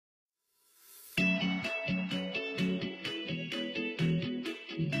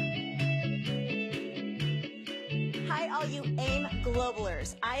all you AIM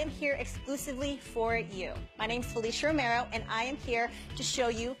Globalers. I am here exclusively for you. My name is Felicia Romero, and I am here to show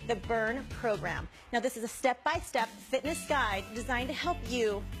you the Burn program. Now, this is a step-by-step fitness guide designed to help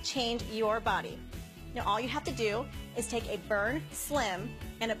you change your body. Now, all you have to do is take a Burn Slim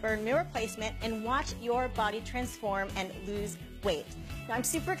and a Burn meal replacement and watch your body transform and lose weight. Now, I'm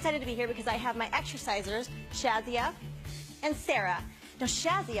super excited to be here because I have my exercisers, Shazia and Sarah. Now,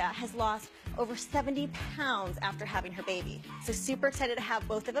 Shazia has lost over 70 pounds after having her baby. So super excited to have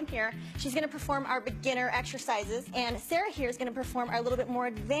both of them here. She's gonna perform our beginner exercises, and Sarah here is gonna perform our little bit more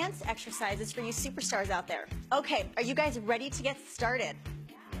advanced exercises for you superstars out there. Okay, are you guys ready to get started?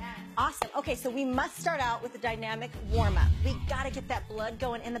 Awesome. Okay, so we must start out with a dynamic warm-up. We gotta get that blood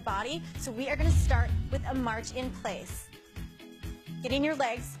going in the body, so we are gonna start with a march in place. Getting your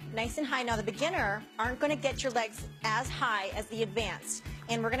legs nice and high. Now, the beginner aren't going to get your legs as high as the advanced,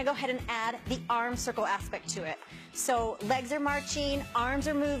 and we're going to go ahead and add the arm circle aspect to it. So legs are marching, arms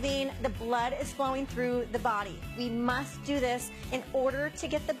are moving, the blood is flowing through the body. We must do this in order to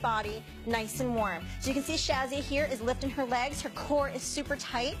get the body nice and warm. So you can see Shazia here is lifting her legs. Her core is super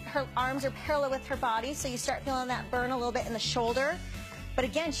tight. Her arms are parallel with her body, so you start feeling that burn a little bit in the shoulder. But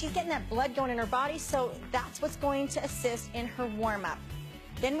again, she's getting that blood going in her body, so that's what's going to assist in her warm-up.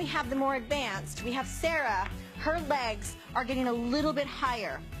 Then we have the more advanced. We have Sarah. Her legs are getting a little bit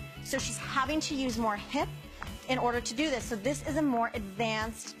higher, so she's having to use more hip in order to do this. So this is a more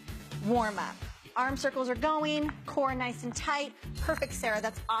advanced warm-up. Arm circles are going, core nice and tight. Perfect, Sarah.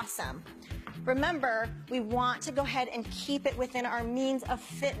 That's awesome. Remember, we want to go ahead and keep it within our means of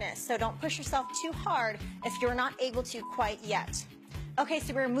fitness, so don't push yourself too hard if you're not able to quite yet. Okay,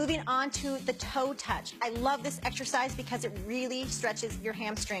 so we're moving on to the toe touch. I love this exercise because it really stretches your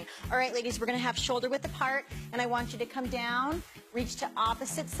hamstring. All right, ladies, we're gonna have shoulder width apart, and I want you to come down, reach to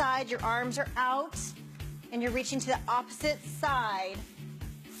opposite side. Your arms are out, and you're reaching to the opposite side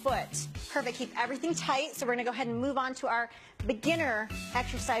foot. Perfect, keep everything tight. So we're gonna go ahead and move on to our beginner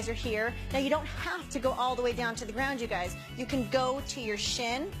exerciser here. Now, you don't have to go all the way down to the ground, you guys. You can go to your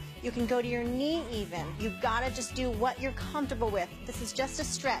shin. You can go to your knee even. You've got to just do what you're comfortable with. This is just a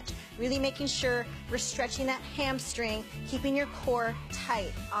stretch. Really making sure we're stretching that hamstring, keeping your core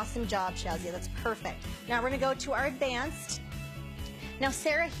tight. Awesome job, Shazia. That's perfect. Now we're going to go to our advanced. Now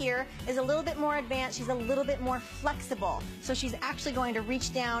Sarah here is a little bit more advanced. She's a little bit more flexible. So she's actually going to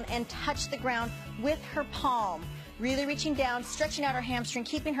reach down and touch the ground with her palm. Really reaching down, stretching out her hamstring,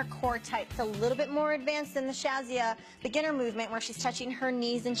 keeping her core tight. It's a little bit more advanced than the Shazia beginner movement where she's touching her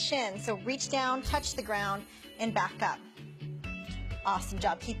knees and shins. So reach down, touch the ground, and back up. Awesome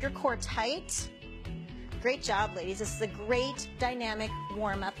job. Keep your core tight. Great job, ladies. This is a great dynamic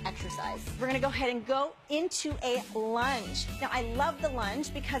warm-up exercise. We're going to go ahead and go into a lunge. Now, I love the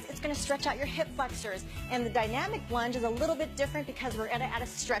lunge because it's going to stretch out your hip flexors, and the dynamic lunge is a little bit different because we're going to add a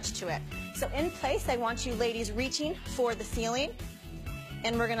stretch to it. So in place, I want you ladies reaching for the ceiling,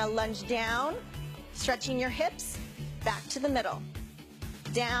 and we're going to lunge down, stretching your hips, back to the middle.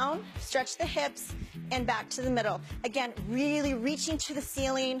 Down, stretch the hips, and back to the middle. Again, really reaching to the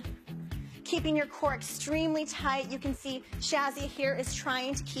ceiling, keeping your core extremely tight. You can see Shazia here is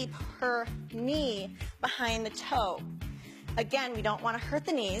trying to keep her knee behind the toe. Again, we don't want to hurt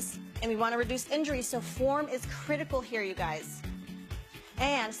the knees, and we want to reduce injuries, so form is critical here, you guys.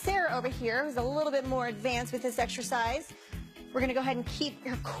 And Sarah over here is a little bit more advanced with this exercise. We're going to go ahead and keep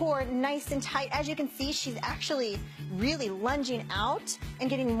her core nice and tight. As you can see, she's actually really lunging out and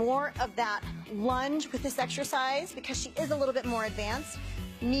getting more of that lunge with this exercise because she is a little bit more advanced.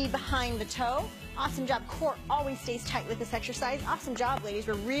 Knee behind the toe. Awesome job. Core always stays tight with this exercise. Awesome job, ladies.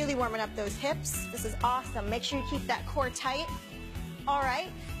 We're really warming up those hips. This is awesome. Make sure you keep that core tight. All right,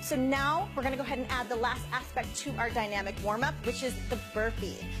 so now we're going to go ahead and add the last aspect to our dynamic warm-up, which is the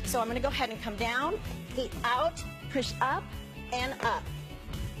burpee. So I'm going to go ahead and come down, feet out, push up, and up.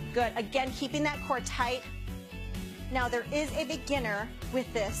 Good. Again, keeping that core tight. Now, there is a beginner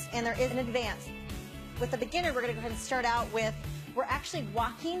with this, and there is an advanced. With the beginner, we're going to go ahead and start out with we're actually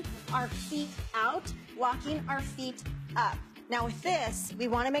walking our feet out, walking our feet up. Now with this, we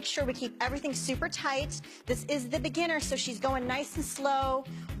want to make sure we keep everything super tight. This is the beginner, so she's going nice and slow,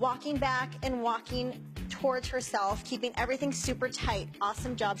 walking back and walking towards herself, keeping everything super tight.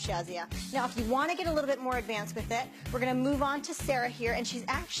 Awesome job, Shazia. Now, if you want to get a little bit more advanced with it, we're going to move on to Sarah here, and she's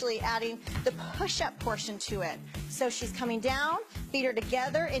actually adding the push-up portion to it. So she's coming down, feet are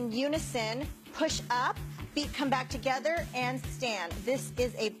together in unison, push up, feet come back together, and stand. This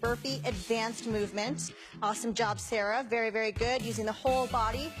is a burpee advanced movement. Awesome job, Sarah. Very, very good. Using the whole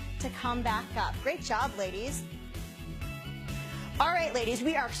body to come back up. Great job, ladies. All right, ladies,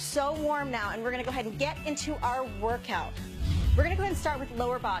 we are so warm now, and we're gonna go ahead and get into our workout. We're gonna go ahead and start with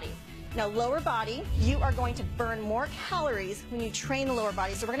lower body. Now, lower body, you are going to burn more calories when you train the lower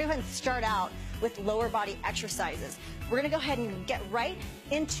body. So we're gonna go ahead and start out with lower body exercises. We're gonna go ahead and get right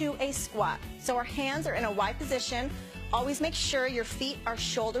into a squat. So our hands are in a Y position. Always make sure your feet are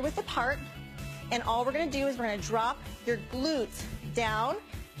shoulder width apart. And all we're gonna do is we're gonna drop your glutes down,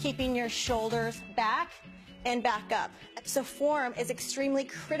 keeping your shoulders back and back up. So form is extremely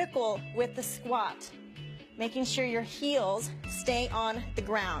critical with the squat, making sure your heels stay on the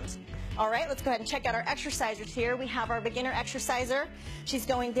ground. All right, let's go ahead and check out our exercisers here. We have our beginner exerciser. She's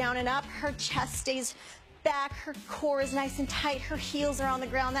going down and up. Her chest stays back. Her core is nice and tight. Her heels are on the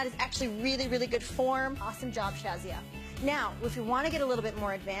ground. That is actually really, really good form. Awesome job, Shazia. Now, if you want to get a little bit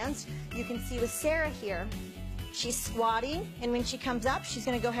more advanced, you can see with Sarah here, she's squatting, and when she comes up, she's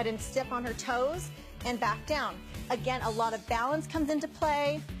going to go ahead and step on her toes and back down. Again, a lot of balance comes into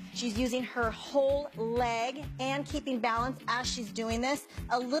play. She's using her whole leg and keeping balance as she's doing this.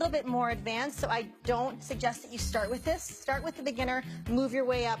 A little bit more advanced, so I don't suggest that you start with this. Start with the beginner, move your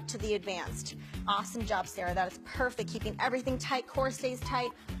way up to the advanced. Awesome job, Sarah. That is perfect. Keeping everything tight, core stays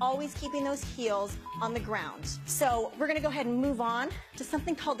tight, always keeping those heels on the ground. So we're gonna go ahead and move on to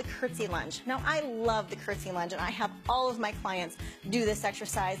something called the curtsy lunge. Now, I love the curtsy lunge, and I have all of my clients do this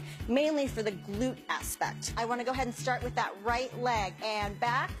exercise, mainly for the glute aspect. I wanna go ahead and start with that right leg and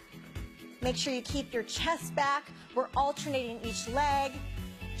back. Make sure you keep your chest back. We're alternating each leg.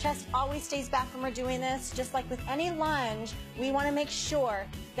 Chest always stays back when we're doing this. Just like with any lunge, we want to make sure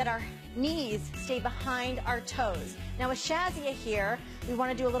that our knees stay behind our toes. Now with Shazia here, we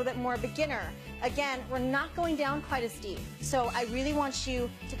want to do a little bit more beginner. Again, we're not going down quite as deep. So I really want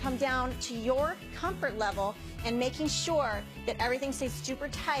you to come down to your comfort level and making sure that everything stays super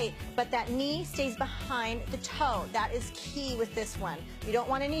tight, but that knee stays behind the toe. That is key with this one. We don't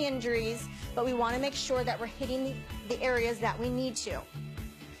want any injuries, but we want to make sure that we're hitting the areas that we need to.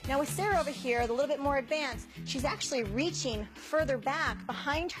 Now with Sarah over here, a little bit more advanced, she's actually reaching further back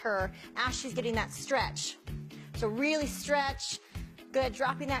behind her as she's getting that stretch. So really stretch. Good,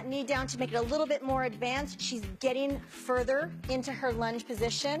 dropping that knee down to make it a little bit more advanced. She's getting further into her lunge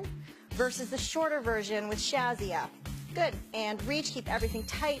position versus the shorter version with Shazia. Good, and reach, keep everything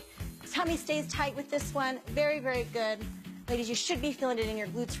tight. Tummy stays tight with this one. Very, very good. Ladies, you should be feeling it in your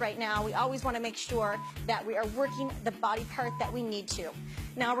glutes right now. We always want to make sure that we are working the body part that we need to.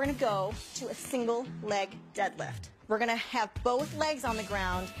 Now we're going to go to a single leg deadlift. We're going to have both legs on the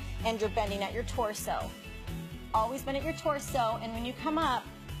ground and you're bending at your torso. Always bend at your torso, and when you come up,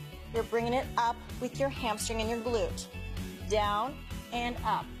 you're bringing it up with your hamstring and your glute. Down and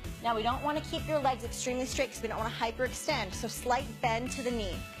up. Now we don't want to keep your legs extremely straight because we don't want to hyperextend, so slight bend to the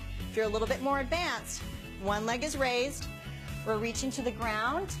knee. If you're a little bit more advanced, one leg is raised, we're reaching to the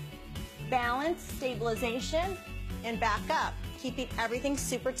ground, balance, stabilization, and back up, keeping everything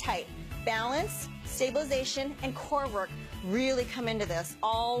super tight. Balance, stabilization, and core work really come into this,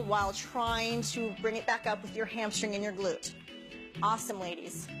 all while trying to bring it back up with your hamstring and your glute. Awesome,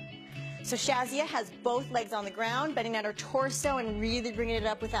 ladies. So Shazia has both legs on the ground, bending at her torso and really bringing it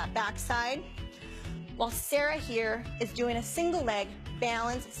up with that backside. While Sarah here is doing a single leg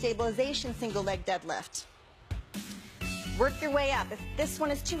balance, stabilization, single leg deadlift. Work your way up. If this one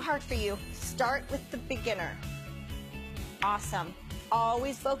is too hard for you, start with the beginner. Awesome.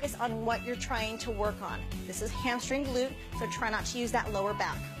 Always focus on what you're trying to work on. This is hamstring glute, so try not to use that lower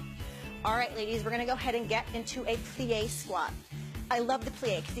back. All right, ladies, we're gonna go ahead and get into a plie squat. I love the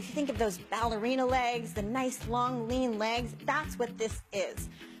plie because if you think of those ballerina legs, the nice long lean legs, that's what this is.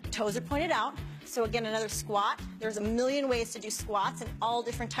 Toes are pointed out. So again, another squat. There's a million ways to do squats and all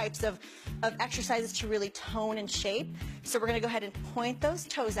different types of exercises to really tone and shape. So we're gonna go ahead and point those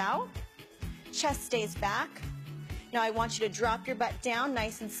toes out. Chest stays back. Now I want you to drop your butt down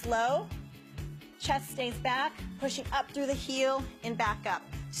nice and slow. Chest stays back, pushing up through the heel and back up.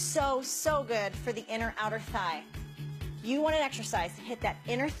 So, so good for the inner outer thigh. You want an exercise to hit that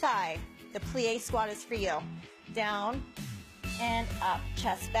inner thigh, the plie squat is for you. Down and up,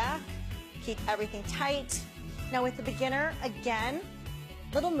 chest back, keep everything tight. Now with the beginner, again,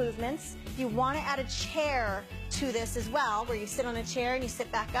 little movements. If you want to add a chair to this as well, where you sit on a chair and you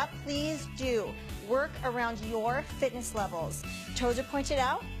sit back up, please do. Work around your fitness levels. Toes are pointed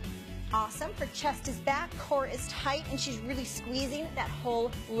out. Awesome. Her chest is back, core is tight, and she's really squeezing that whole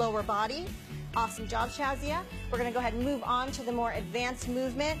lower body. Awesome job, Shazia. We're going to go ahead and move on to the more advanced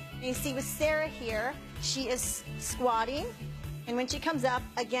movement. You see with Sarah here, she is squatting, and when she comes up,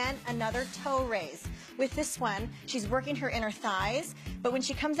 again, another toe raise. With this one, she's working her inner thighs, but when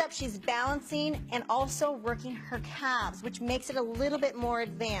she comes up, she's balancing and also working her calves, which makes it a little bit more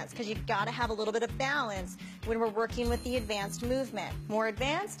advanced because you've got to have a little bit of balance when we're working with the advanced movement. More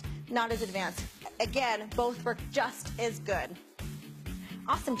advanced, not as advanced. Again, both work just as good.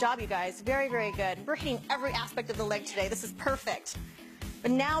 Awesome job, you guys. Very, very good. We're hitting every aspect of the leg today. This is perfect.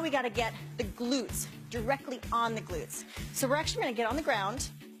 But now we got to get the glutes directly on the glutes. So we're actually going to get on the ground,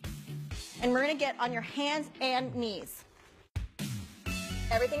 and we're going to get on your hands and knees.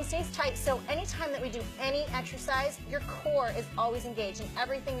 Everything stays tight, so anytime that we do any exercise, your core is always engaged. In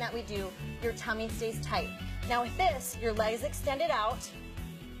everything that we do, your tummy stays tight. Now with this, your legs extended out,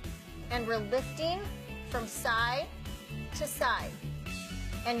 and we're lifting from side to side.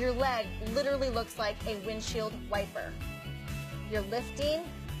 And your leg literally looks like a windshield wiper. You're lifting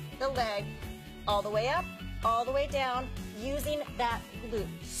the leg all the way up, all the way down, using that glute.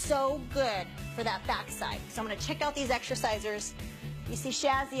 So good for that backside. So I'm going to check out these exercisers. You see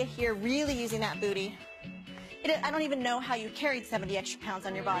Shazia here really using that booty. I don't even know how you carried 70 extra pounds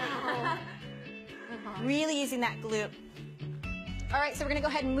on your body. Really using that glute. All right, so we're going to go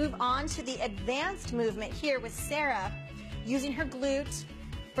ahead and move on to the advanced movement here with Sarah using her glute.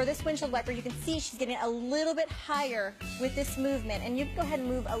 For this windshield wiper, you can see she's getting a little bit higher with this movement, and you can go ahead and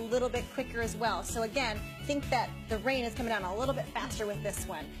move a little bit quicker as well. So again, think that the rain is coming down a little bit faster with this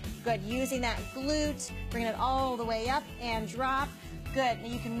one. Good, using that glute, bringing it all the way up and drop. Good, and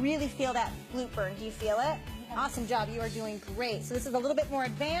you can really feel that glute burn. Do you feel it? Awesome job, you are doing great. So this is a little bit more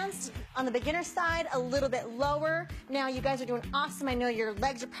advanced. On the beginner side, a little bit lower. Now you guys are doing awesome. I know your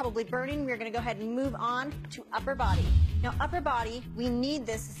legs are probably burning. We're gonna go ahead and move on to upper body. Now upper body, we need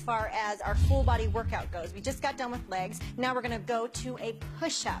this as far as our full body workout goes. We just got done with legs. Now we're gonna go to a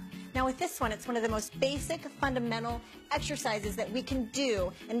push-up. Now with this one, it's one of the most basic fundamental exercises that we can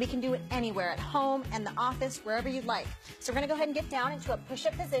do, and we can do it anywhere, at home and the office, wherever you'd like. So we're gonna go ahead and get down into a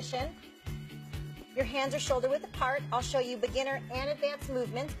push-up position. Your hands are shoulder width apart. I'll show you beginner and advanced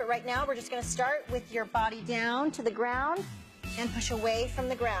movements, but right now we're just going to start with your body down to the ground and push away from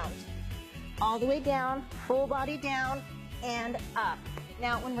the ground. All the way down, full body down and up.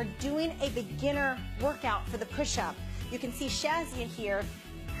 Now when we're doing a beginner workout for the push-up, you can see Shazia here,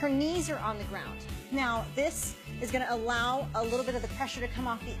 her knees are on the ground. Now this is going to allow a little bit of the pressure to come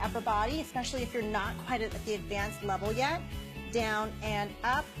off the upper body, especially if you're not quite at the advanced level yet. Down and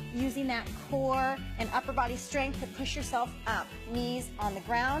up, using that core and upper body strength to push yourself up. Knees on the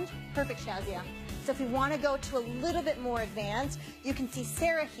ground. Perfect, Shazia. So if we want to go to a little bit more advanced, you can see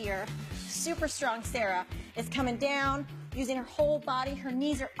Sarah here, super strong Sarah, is coming down, using her whole body. Her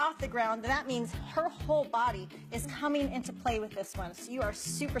knees are off the ground. That means her whole body is coming into play with this one. So you are a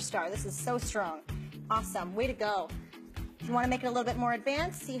superstar. This is so strong. Awesome. Way to go. If you want to make it a little bit more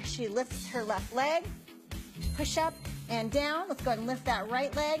advanced, see she lifts her left leg, push up, and down. Let's go ahead and lift that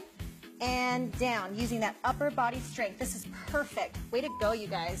right leg and down using that upper body strength. This is perfect. Way to go, you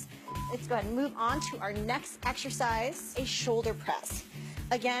guys. Let's go ahead and move on to our next exercise, a shoulder press.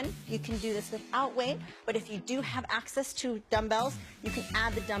 Again, you can do this without weight, but if you do have access to dumbbells, you can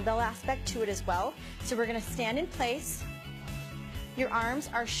add the dumbbell aspect to it as well. So we're going to stand in place. Your arms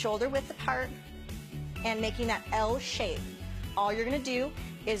are shoulder width apart and making that L shape. All you're going to do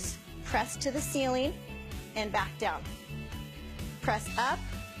is press to the ceiling and back down. Press up,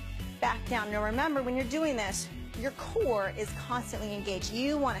 back down. Now remember, when you're doing this, your core is constantly engaged.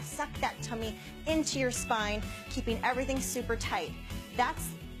 You want to suck that tummy into your spine, keeping everything super tight. That's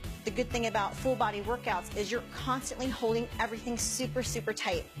the good thing about full body workouts, is you're constantly holding everything super, super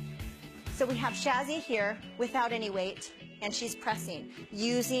tight. So we have Shazia here without any weight, and she's pressing,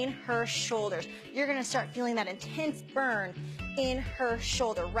 using her shoulders. You're going to start feeling that intense burn in her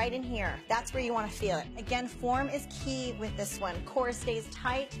shoulder, right in here. That's where you want to feel it. Again, form is key with this one. Core stays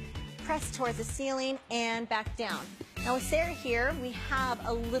tight, press towards the ceiling, and back down. Now with Sarah here, we have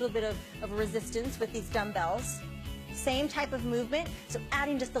a little bit of resistance with these dumbbells. Same type of movement, so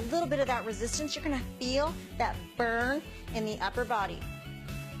adding just a little bit of that resistance, you're going to feel that burn in the upper body.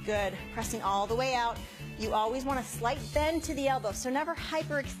 Good. Pressing all the way out. You always want a slight bend to the elbow, so never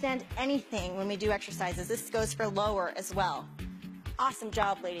hyperextend anything when we do exercises. This goes for lower as well. Awesome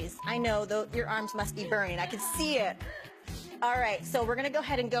job, ladies. I know your arms must be burning. I can see it. All right, so we're going to go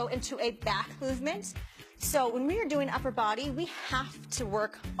ahead and go into a back movement. So when we are doing upper body, we have to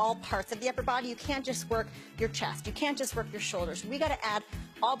work all parts of the upper body. You can't just work your chest. You can't just work your shoulders. We got to add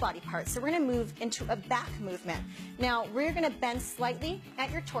all body parts. So we're going to move into a back movement. Now, we're going to bend slightly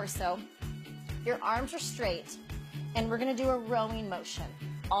at your torso. Your arms are straight, and we're going to do a rowing motion.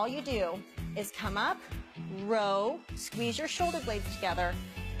 All you do is come up, row, squeeze your shoulder blades together,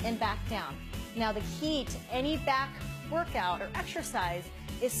 and back down. Now the key to any back workout or exercise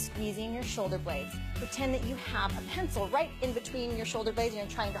is squeezing your shoulder blades. Pretend that you have a pencil right in between your shoulder blades and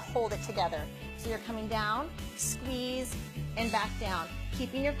you're trying to hold it together. So you're coming down, squeeze, and back down,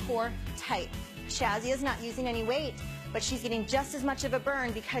 keeping your core tight. Shazia is not using any weight, but she's getting just as much of a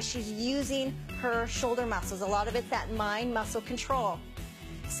burn because she's using her shoulder muscles. A lot of it's that mind muscle control.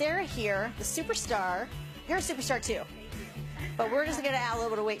 Sarah here, the superstar, you're a superstar too, but we're just gonna add a little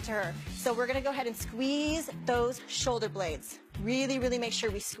bit of weight to her. So we're gonna go ahead and squeeze those shoulder blades. Really, really make sure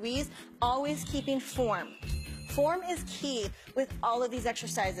we squeeze, always keeping form. Form is key with all of these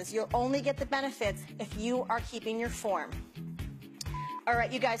exercises. You'll only get the benefits if you are keeping your form. All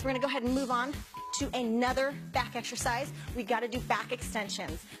right, you guys, we're gonna go ahead and move on to another back exercise. We gotta do back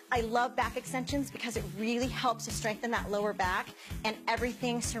extensions. I love back extensions because it really helps to strengthen that lower back and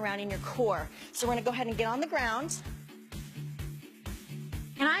everything surrounding your core. So we're gonna go ahead and get on the ground.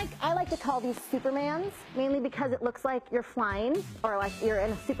 And I like to call these Supermans, mainly because it looks like you're flying or like you're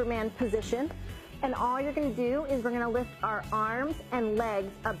in a Superman position. And all you're gonna do is we're gonna lift our arms and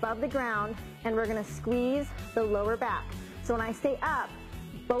legs above the ground and we're gonna squeeze the lower back. So when I say up,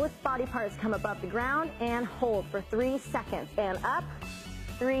 both body parts come above the ground and hold for 3 seconds. And up,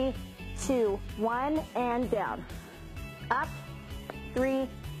 3, 2, 1, and down. Up, 3,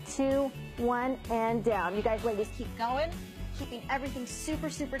 2, 1, and down. You guys ladies keep going, keeping everything super,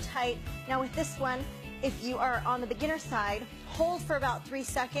 super tight. Now with this one, if you are on the beginner side, hold for about 3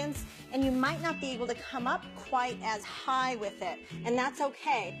 seconds and you might not be able to come up quite as high with it. And that's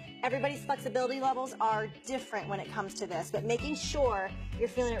okay. Everybody's flexibility levels are different when it comes to this, but making sure you're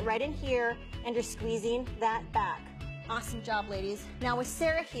feeling it right in here and you're squeezing that back. Awesome job, ladies. Now with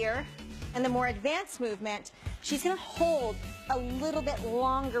Sarah here and the more advanced movement, she's gonna hold a little bit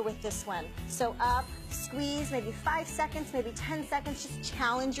longer with this one. So up, squeeze, maybe 5 seconds, maybe 10 seconds, just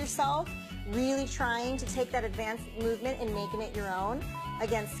challenge yourself. Really trying to take that advanced movement and making it your own.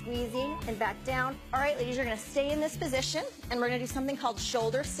 Again, squeezing and back down. All right, ladies, you're gonna stay in this position and we're gonna do something called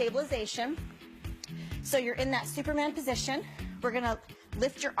shoulder stabilization. So you're in that Superman position. We're gonna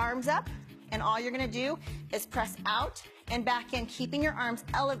lift your arms up and all you're gonna do is press out and back in, keeping your arms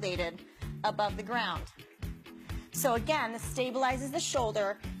elevated above the ground. So again, this stabilizes the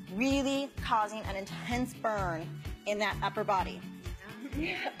shoulder, really causing an intense burn in that upper body.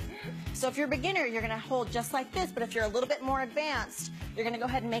 So if you're a beginner, you're gonna hold just like this, but if you're a little bit more advanced, you're gonna go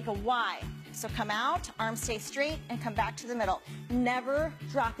ahead and make a Y. So come out, arms stay straight, and come back to the middle. Never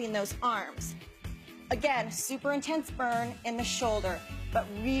dropping those arms. Again, super intense burn in the shoulder, but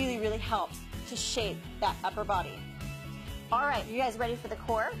really, really helps to shape that upper body. All right, you guys ready for the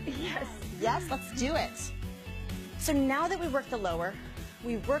core? Yes. Yes, let's do it. So now that we worked the lower,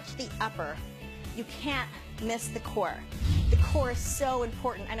 we worked the upper, you can't miss the core. The core is so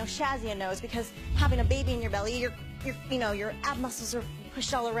important. I know Shazia knows because having a baby in your belly, your ab muscles are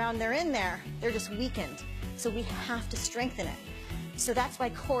pushed all around. They're in there. They're just weakened. So we have to strengthen it. So that's why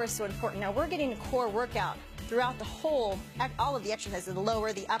core is so important. Now we're getting a core workout throughout the whole, all of the exercises, the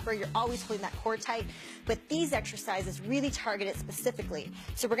lower, the upper, you're always holding that core tight. But these exercises really target it specifically.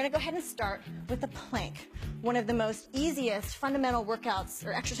 So we're gonna go ahead and start with the plank. One of the most easiest fundamental workouts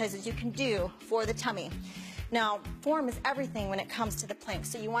or exercises you can do for the tummy. Now, form is everything when it comes to the plank.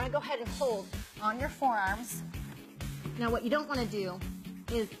 So you wanna go ahead and hold on your forearms. Now what you don't wanna do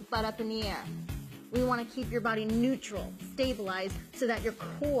is butt up in the air. We wanna keep your body neutral, stabilized, so that your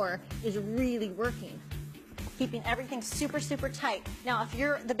core is really working. Keeping everything super, super tight. Now, if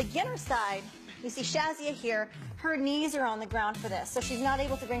you're the beginner side, you see Shazia here, her knees are on the ground for this, so she's not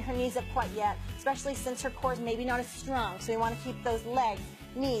able to bring her knees up quite yet, especially since her core is maybe not as strong. So we want to keep those legs,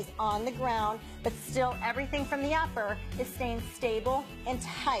 knees on the ground, but still everything from the upper is staying stable and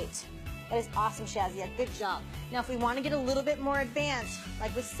tight. That is awesome, Shazia. Good job. Now, if we want to get a little bit more advanced,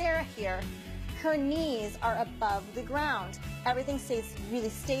 like with Sarah here, her knees are above the ground. Everything stays really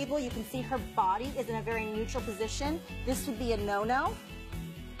stable. You can see her body is in a very neutral position. This would be a no-no,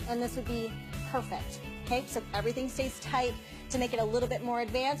 and this would be perfect. Okay, so everything stays tight. To make it a little bit more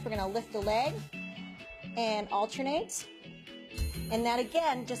advanced, we're gonna lift the leg and alternate. And that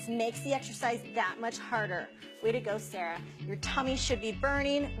again just makes the exercise that much harder. Way to go, Sarah. Your tummy should be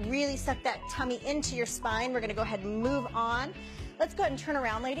burning. Really suck that tummy into your spine. We're gonna go ahead and move on. Let's go ahead and turn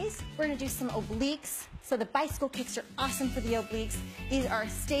around, ladies. We're gonna do some obliques. So the bicycle kicks are awesome for the obliques. These are a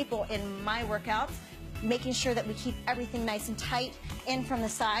staple in my workouts, making sure that we keep everything nice and tight in from the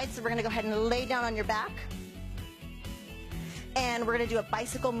side. So we're gonna go ahead and lay down on your back. And we're gonna do a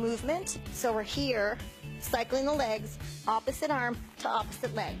bicycle movement. So we're here, cycling the legs, opposite arm to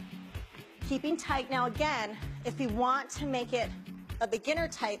opposite leg. Keeping tight. Now again, if we want to make it a beginner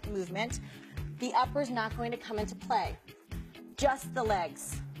type movement, The upper's not going to come into play, just the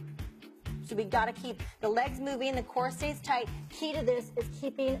legs. So we gotta keep the legs moving, the core stays tight. Key to this is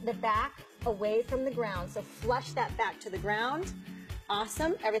keeping the back away from the ground. So flush that back to the ground.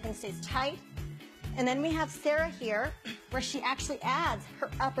 Awesome, everything stays tight. And then we have Sarah here, where she actually adds her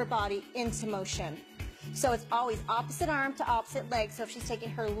upper body into motion. So it's always opposite arm to opposite leg. So if she's taking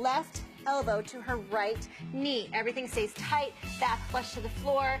her left elbow to her right knee, everything stays tight, back flush to the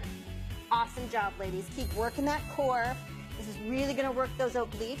floor. Awesome job, ladies. Keep working that core. This is really gonna work those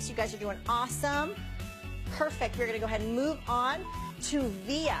obliques. You guys are doing awesome. Perfect. We're gonna go ahead and move on to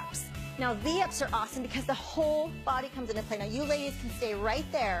V-ups. Now, V-ups are awesome because the whole body comes into play. Now, you ladies can stay right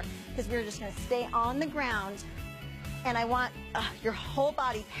there because we're just gonna stay on the ground. And I want your whole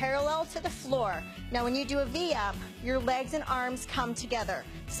body parallel to the floor. Now, when you do a V-up, your legs and arms come together.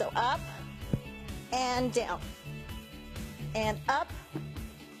 So up and down, and up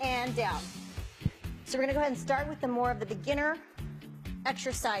and down. So we're gonna go ahead and start with the more of the beginner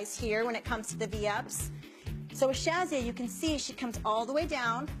exercise here when it comes to the V-ups. So with Shazia, you can see she comes all the way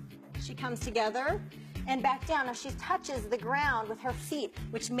down, she comes together and back down. Now she touches the ground with her feet,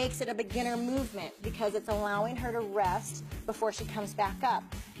 which makes it a beginner movement because it's allowing her to rest before she comes back up,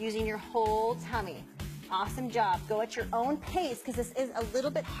 using your whole tummy. Awesome job. Go at your own pace because this is a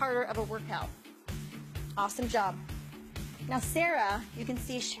little bit harder of a workout. Awesome job. Now Sarah, you can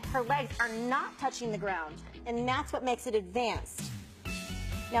see her legs are not touching the ground, and that's what makes it advanced.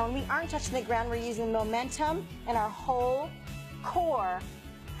 Now when we aren't touching the ground, we're using momentum, and our whole core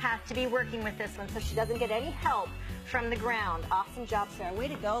has to be working with this one so she doesn't get any help from the ground. Awesome job, Sarah. Way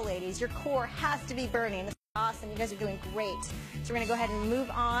to go, ladies. Your core has to be burning. This is awesome. You guys are doing great. So we're going to go ahead and move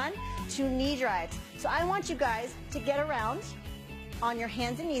on to knee drives. So I want you guys to get around on your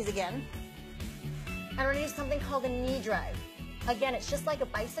hands and knees again. And we're going to do something called a knee drive. Again, it's just like a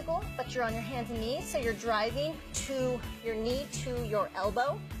bicycle, but you're on your hands and knees. So you're driving to your knee to your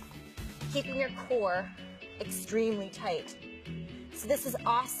elbow, keeping your core extremely tight. So this is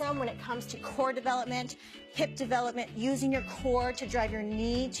awesome when it comes to core development, hip development, using your core to drive your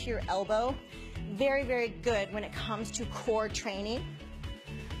knee to your elbow. Very, very good when it comes to core training.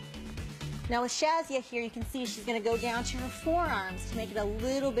 Now with Shazia here, you can see she's going to go down to her forearms to make it a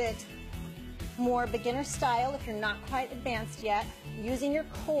little bit more beginner style if you're not quite advanced yet, using your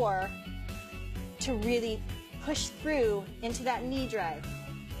core to really push through into that knee drive.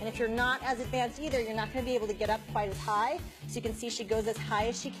 And if you're not as advanced either, you're not going to be able to get up quite as high. So you can see she goes as high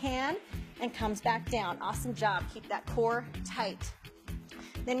as she can and comes back down. Awesome job. Keep that core tight.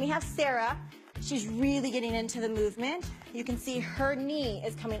 Then we have Sarah. She's really getting into the movement. You can see her knee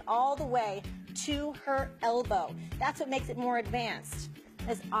is coming all the way to her elbow. That's what makes it more advanced.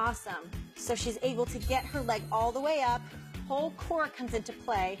 That's awesome. So she's able to get her leg all the way up, whole core comes into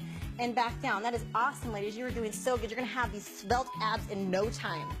play, and back down. That is awesome, ladies. You are doing so good. You're going to have these svelte abs in no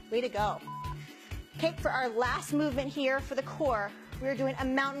time. Way to go. Okay, for our last movement here for the core, we're doing a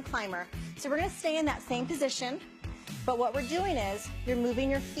mountain climber. So we're going to stay in that same position, but what we're doing is you're moving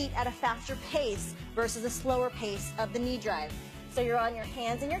your feet at a faster pace versus a slower pace of the knee drive. So you're on your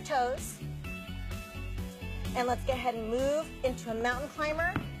hands and your toes. And let's get ahead and move into a mountain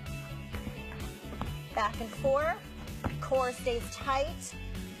climber. Back and forth. Core stays tight.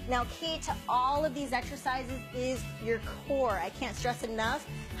 Now, key to all of these exercises is your core. I can't stress enough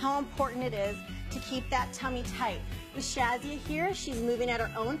how important it is to keep that tummy tight. With Shazia here, she's moving at her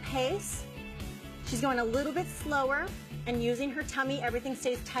own pace. She's going a little bit slower and using her tummy, everything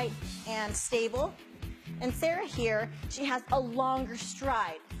stays tight and stable. And Sarah here, she has a longer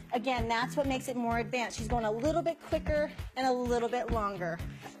stride. Again, that's what makes it more advanced. She's going a little bit quicker and a little bit longer.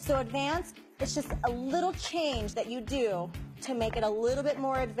 So advanced, it's just a little change that you do to make it a little bit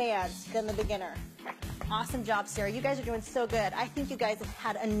more advanced than the beginner. Awesome job, Sarah. You guys are doing so good. I think you guys have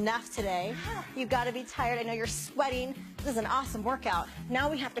had enough today. You've got to be tired. I know you're sweating. This is an awesome workout. Now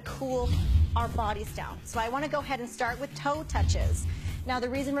we have to cool our bodies down. So I want to go ahead and start with toe touches. Now the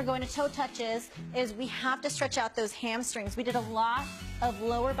reason we're going to toe touches is we have to stretch out those hamstrings. We did a lot of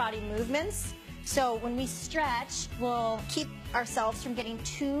lower body movements. So when we stretch, we'll keep ourselves from getting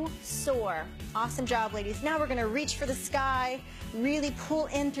too sore. Awesome job, ladies. Now we're going to reach for the sky, really pull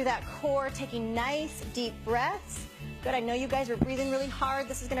in through that core, taking nice deep breaths. Good, I know you guys are breathing really hard.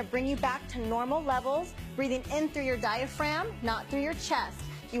 This is going to bring you back to normal levels, breathing in through your diaphragm, not through your chest.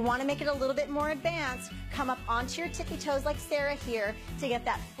 If you want to make it a little bit more advanced, come up onto your tippy toes like Sarah here to get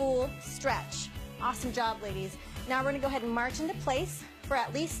that full stretch. Awesome job, ladies. Now we're going to go ahead and march into place for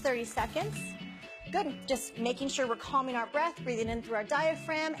at least 30 seconds. Good. Just making sure we're calming our breath, breathing in through our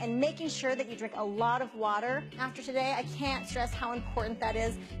diaphragm, and making sure that you drink a lot of water after today. I can't stress how important that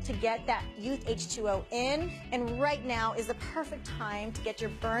is to get that youth H2O in. And right now is the perfect time to get your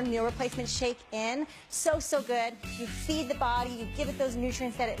Burn Meal Replacement Shake in. So, so good. You feed the body, you give it those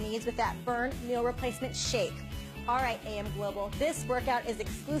nutrients that it needs with that Burn Meal Replacement Shake. All right, AM Global, this workout is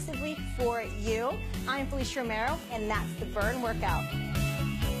exclusively for you. I'm Felicia Romero, and that's the Burn Workout.